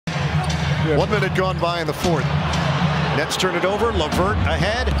Yeah. 1 minute gone by in the fourth. Nets turn it over. Levert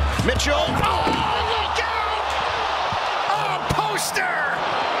ahead. Mitchell. Oh, look out! A poster!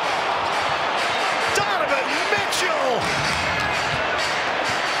 Donovan Mitchell!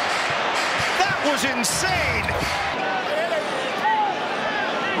 That was insane!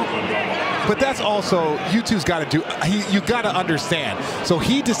 But that's also, Yutu's got to do, you got to understand. So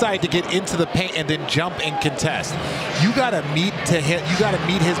he decided to get into the paint and then jump and contest. You got to meet to him, you got to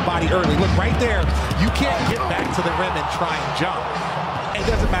meet his body early. Look right there, you can't get back to the rim and try and jump. It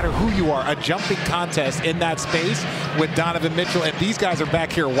doesn't matter who you are, a jumping contest in that space with Donovan Mitchell, and these guys are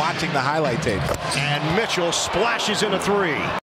back here watching the highlight tape. And Mitchell splashes in a three.